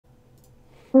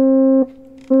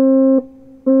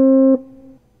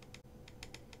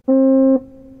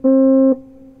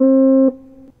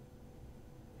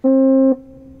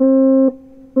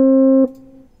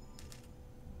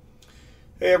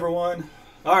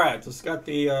Alright, just got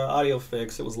the audio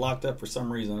fixed. It was locked up for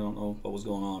some reason. I don't know what was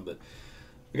going on, but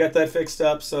we got that fixed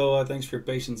up, so thanks for your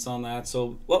patience on that.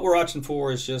 So what we're watching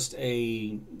for is just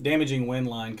a damaging wind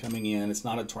line coming in. It's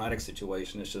not a tornadic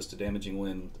situation. It's just a damaging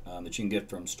wind that you can get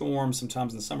from storms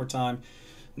sometimes in the summertime.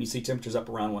 When you see temperatures up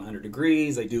around 100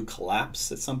 degrees, they do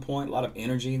collapse at some point. A lot of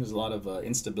energy. There's a lot of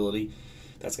instability.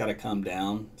 That's got to come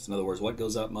down. So in other words, what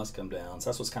goes up must come down. So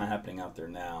that's what's kind of happening out there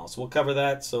now. So we'll cover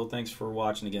that. So thanks for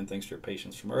watching. Again, thanks for your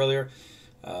patience from earlier.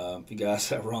 If you guys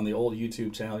were on the old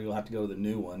YouTube channel, you'll have to go to the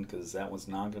new one because that one's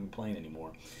not going to be playing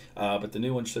anymore. But the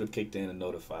new one should have kicked in and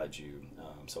notified you.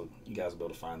 So you guys will be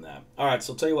able to find that. All right,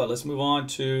 so I'll tell you what. Let's move on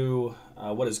to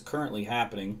what is currently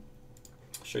happening.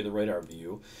 I'll show you the radar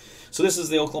view. So this is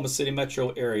the Oklahoma City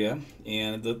metro area,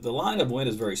 and the line of wind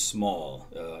is very small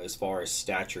as far as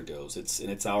stature goes.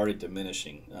 It's already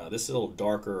diminishing. This is a little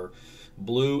darker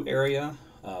blue area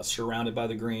surrounded by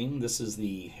the green. This is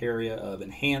the area of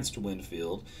enhanced wind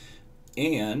field,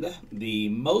 and the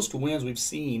most winds we've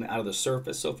seen out of the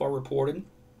surface so far reported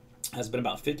has been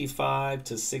about 55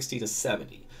 to 60 to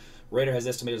 70. Radar has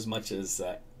estimated as much as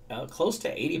close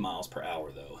to 80 miles per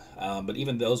hour though, but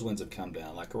even those winds have come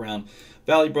down. Like around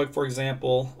Valley Brook, for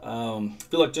example, if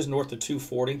you look just north of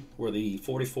 240, where the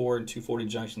 44 and 240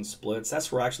 junction splits,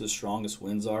 that's where actually the strongest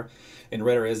winds are, and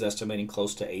radar is estimating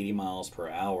close to 80 miles per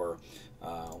hour.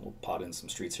 We'll pot in some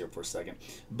streets here for a second,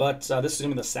 but this is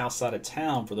going to be the south side of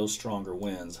town for those stronger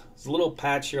winds. There's a little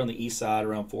patch here on the east side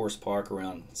around Forest Park,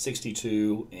 around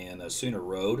 62 and Sooner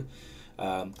Road.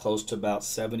 Close to about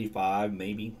 75,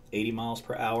 maybe 80 miles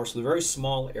per hour. So they're very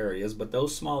small areas, but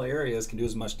those small areas can do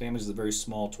as much damage as a very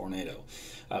small tornado.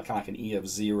 Kind of like an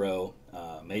EF0,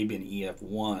 maybe an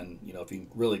EF1, you know, if you can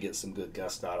really get some good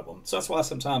gusts out of them. So that's why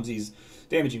sometimes these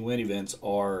damaging wind events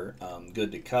are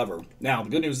good to cover. Now, the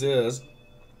good news is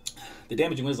the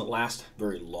damaging wind doesn't last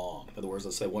very long. In other words,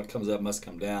 let's say what comes up must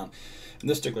come down. In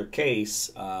this particular case,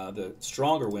 the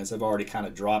stronger winds have already kind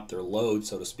of dropped their load,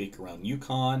 so to speak, around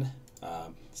Yukon,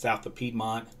 south of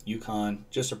Piedmont, Yukon,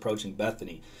 just approaching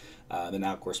Bethany. Then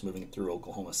now, of course, moving through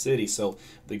Oklahoma City. So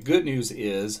the good news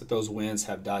is that those winds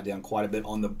have died down quite a bit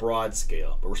on the broad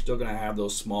scale, but we're still going to have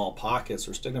those small pockets.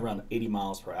 We're still around 80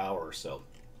 miles per hour or so.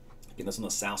 Again, that's on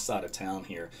the south side of town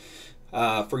here.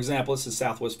 For example, this is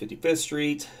Southwest 55th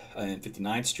Street and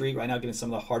 59th Street. Right now, getting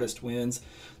some of the hardest winds.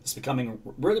 It's becoming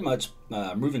really much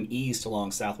moving east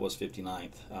along Southwest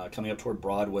 59th, coming up toward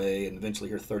Broadway, and eventually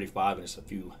here 35 in just a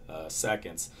few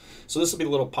seconds. So this will be a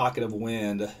little pocket of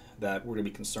wind that we're going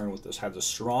to be concerned with. This has the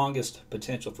strongest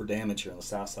potential for damage here on the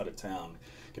south side of town.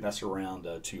 And that's around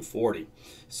 240.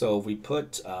 So if we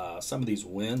put some of these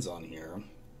winds on here,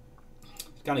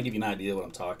 to kind of give you an idea of what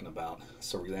I'm talking about.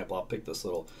 So for example, I'll pick this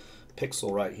little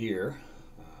pixel right here,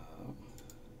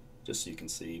 just so you can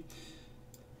see.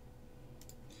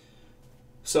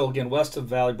 So again, west of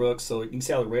Valley Brook, so you can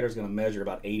see how the radar is going to measure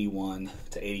about 81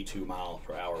 to 82 mile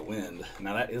per hour wind.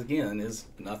 Now that, again, is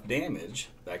enough damage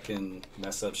that can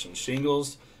mess up some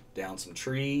shingles, down some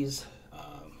trees,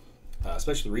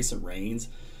 especially the recent rains.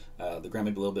 The ground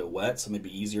may be a little bit wet, so it may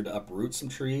be easier to uproot some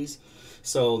trees.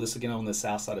 So this again on the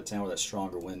south side of town where that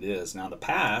stronger wind is. Now in the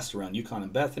past, around Yukon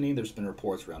and Bethany, there's been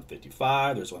reports around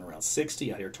 55. There's one around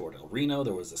 60. Out here toward El Reno,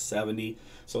 there was a 70.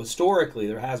 So historically,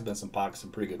 there has been some pockets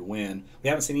of pretty good wind. We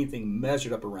haven't seen anything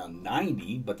measured up around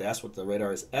 90, but that's what the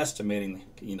radar is estimating,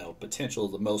 you know, potential,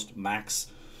 the most max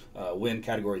wind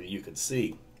category that you could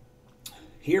see.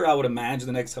 Here, I would imagine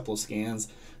the next couple of scans,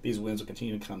 these winds will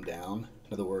continue to come down.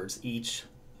 In other words, each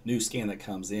new scan that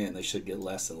comes in, they should get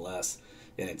less and less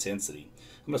in intensity.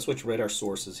 I'm going to switch radar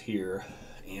sources here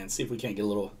and see if we can't get a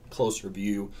little closer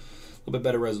view, a little bit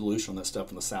better resolution on that stuff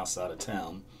on the south side of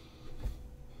town.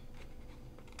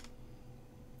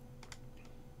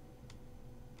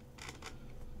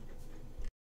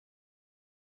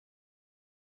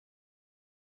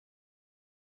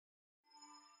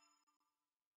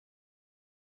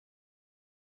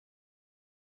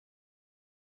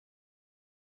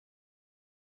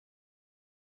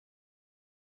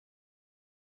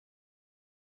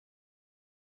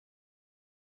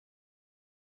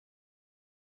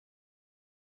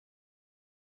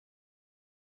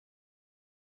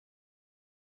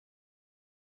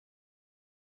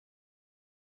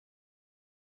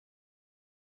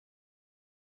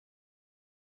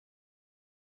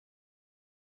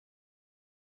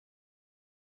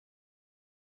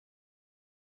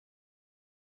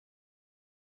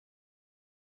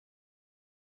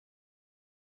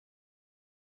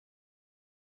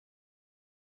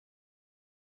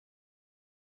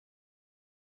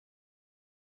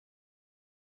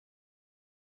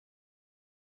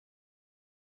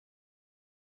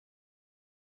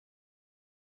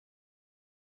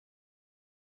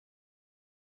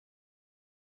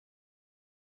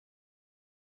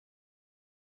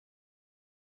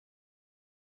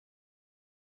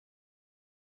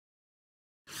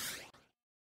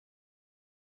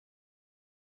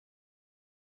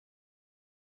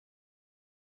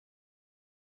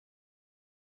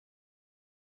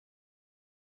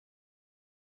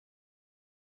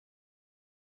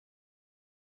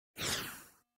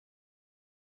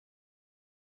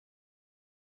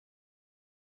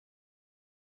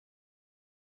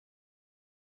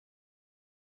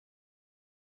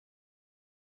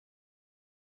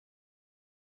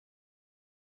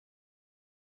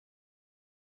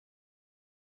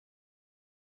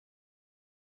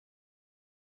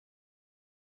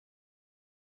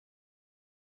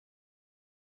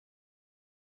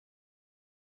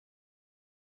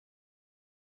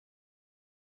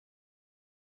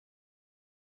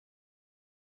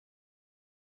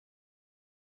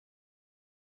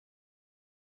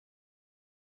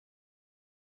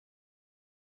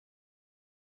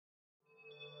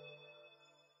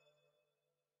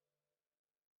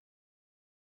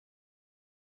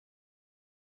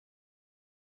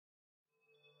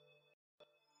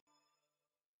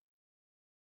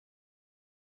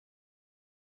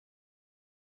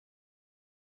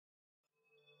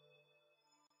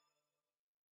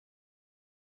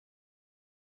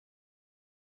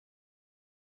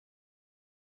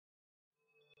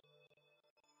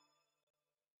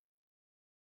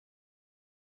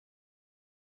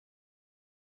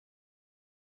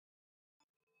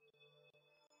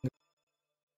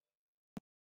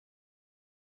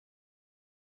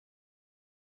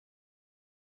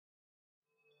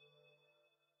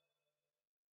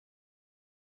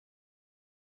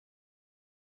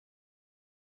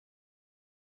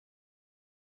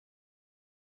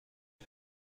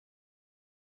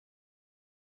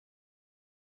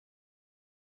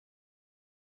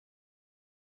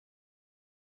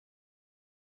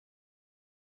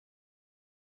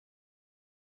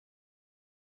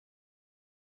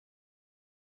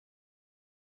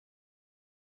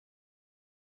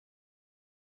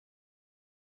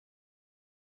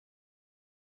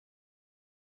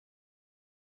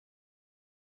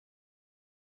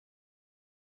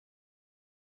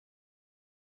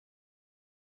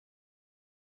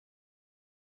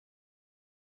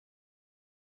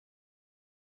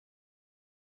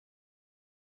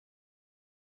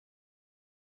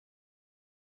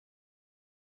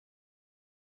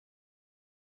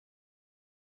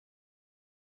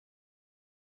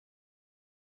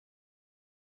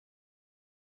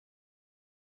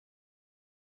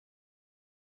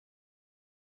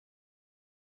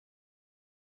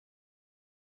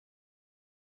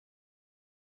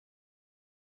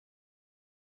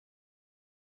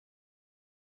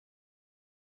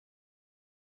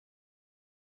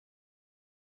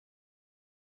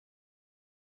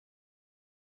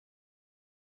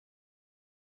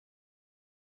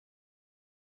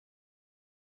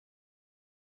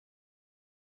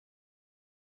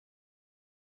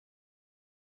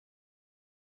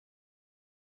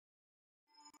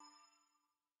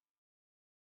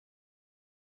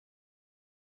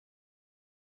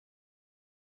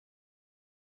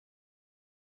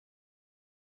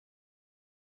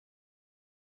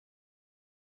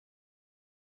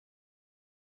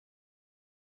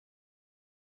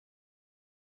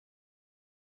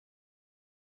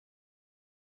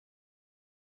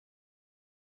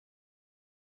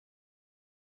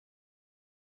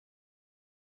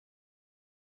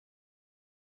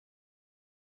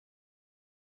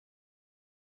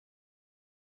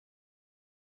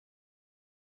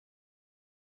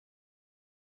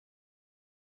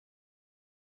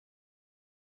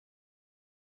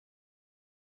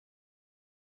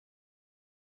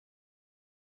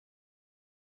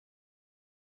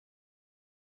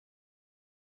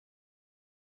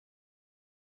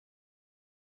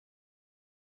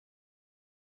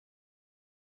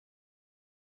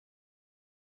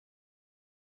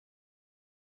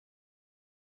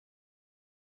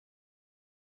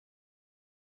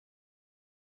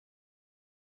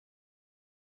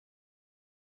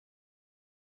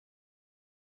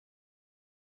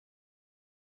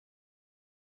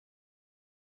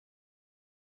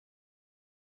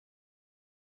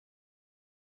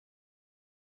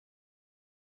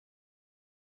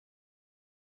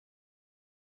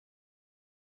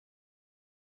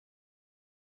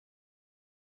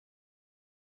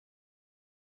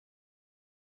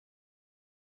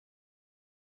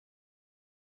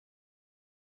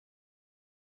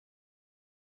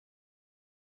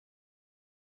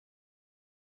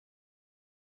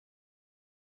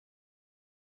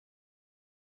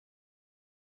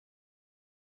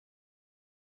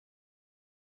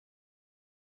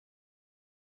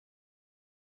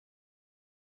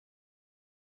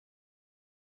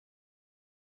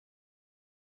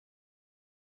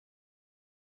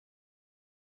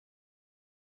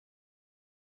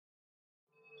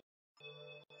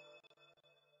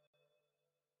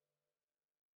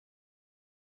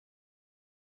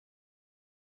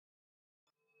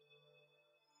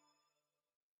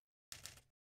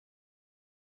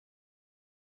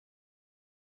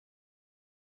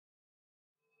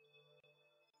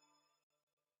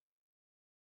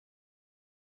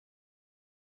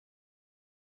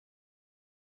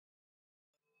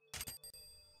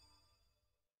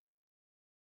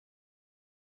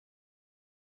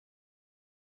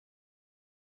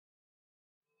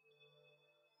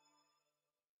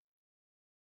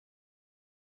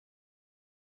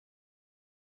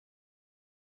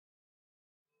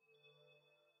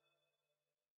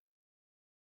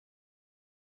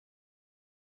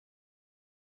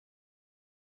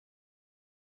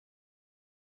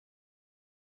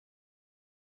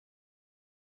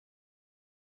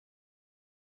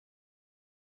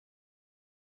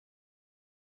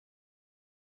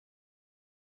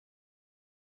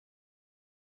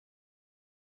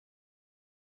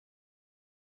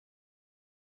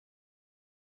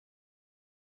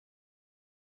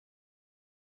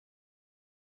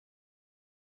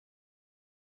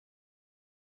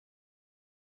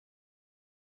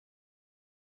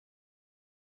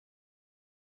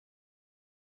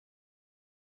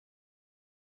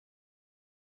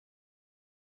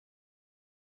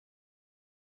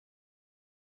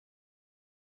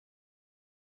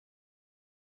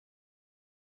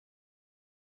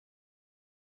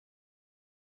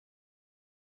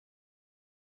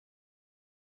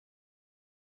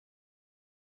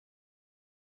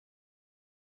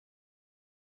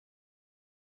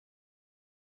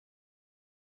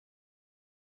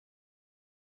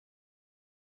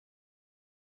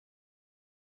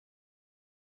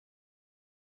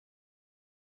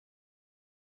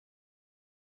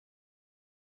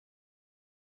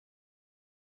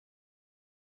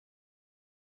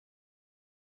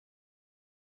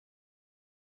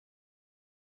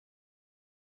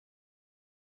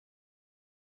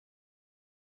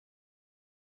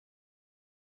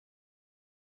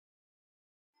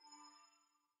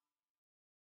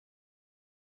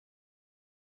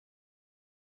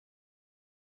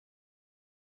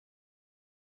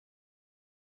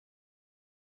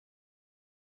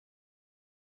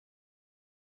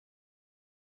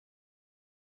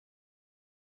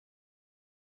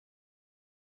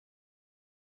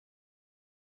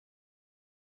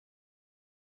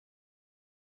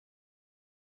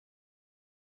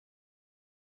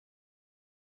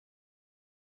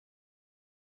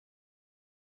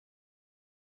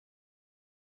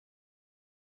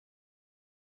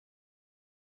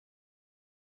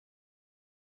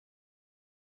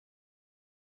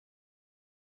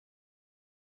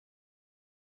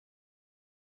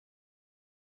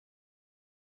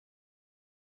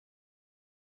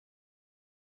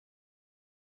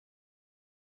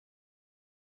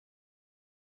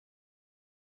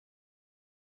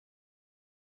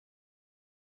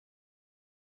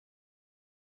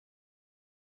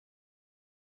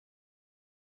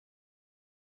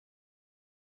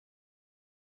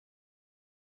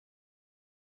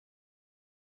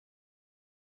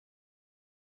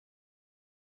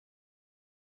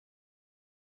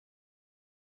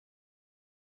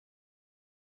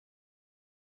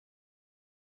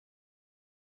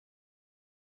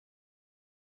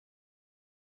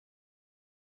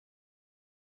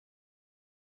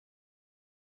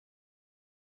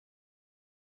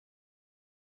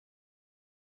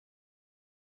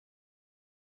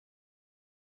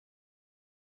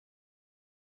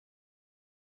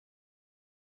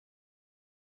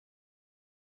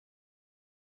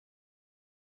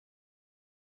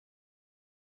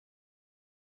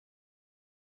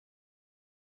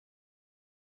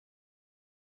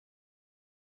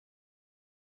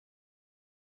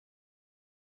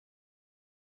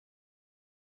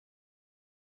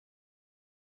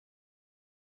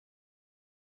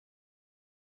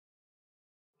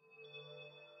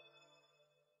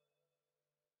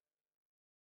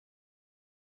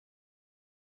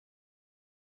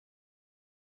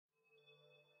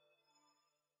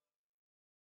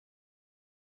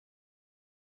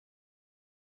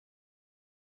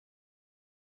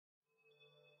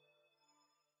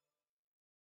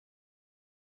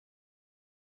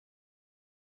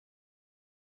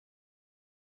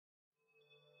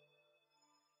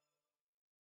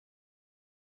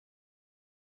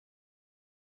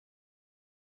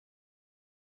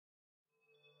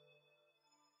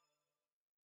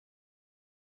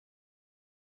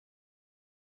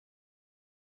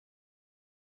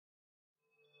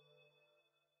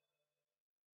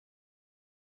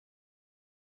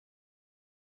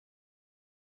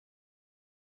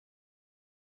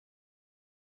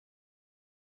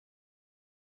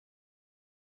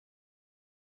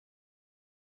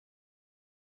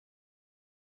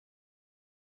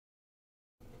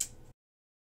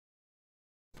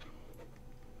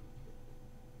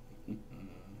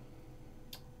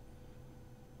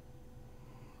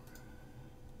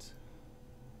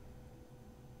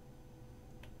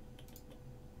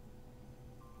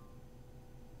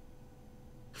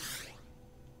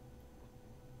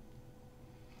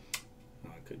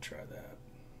 Could try that.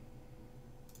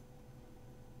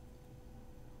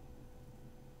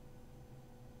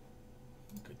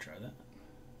 Could try that.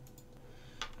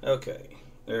 Okay,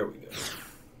 there we go.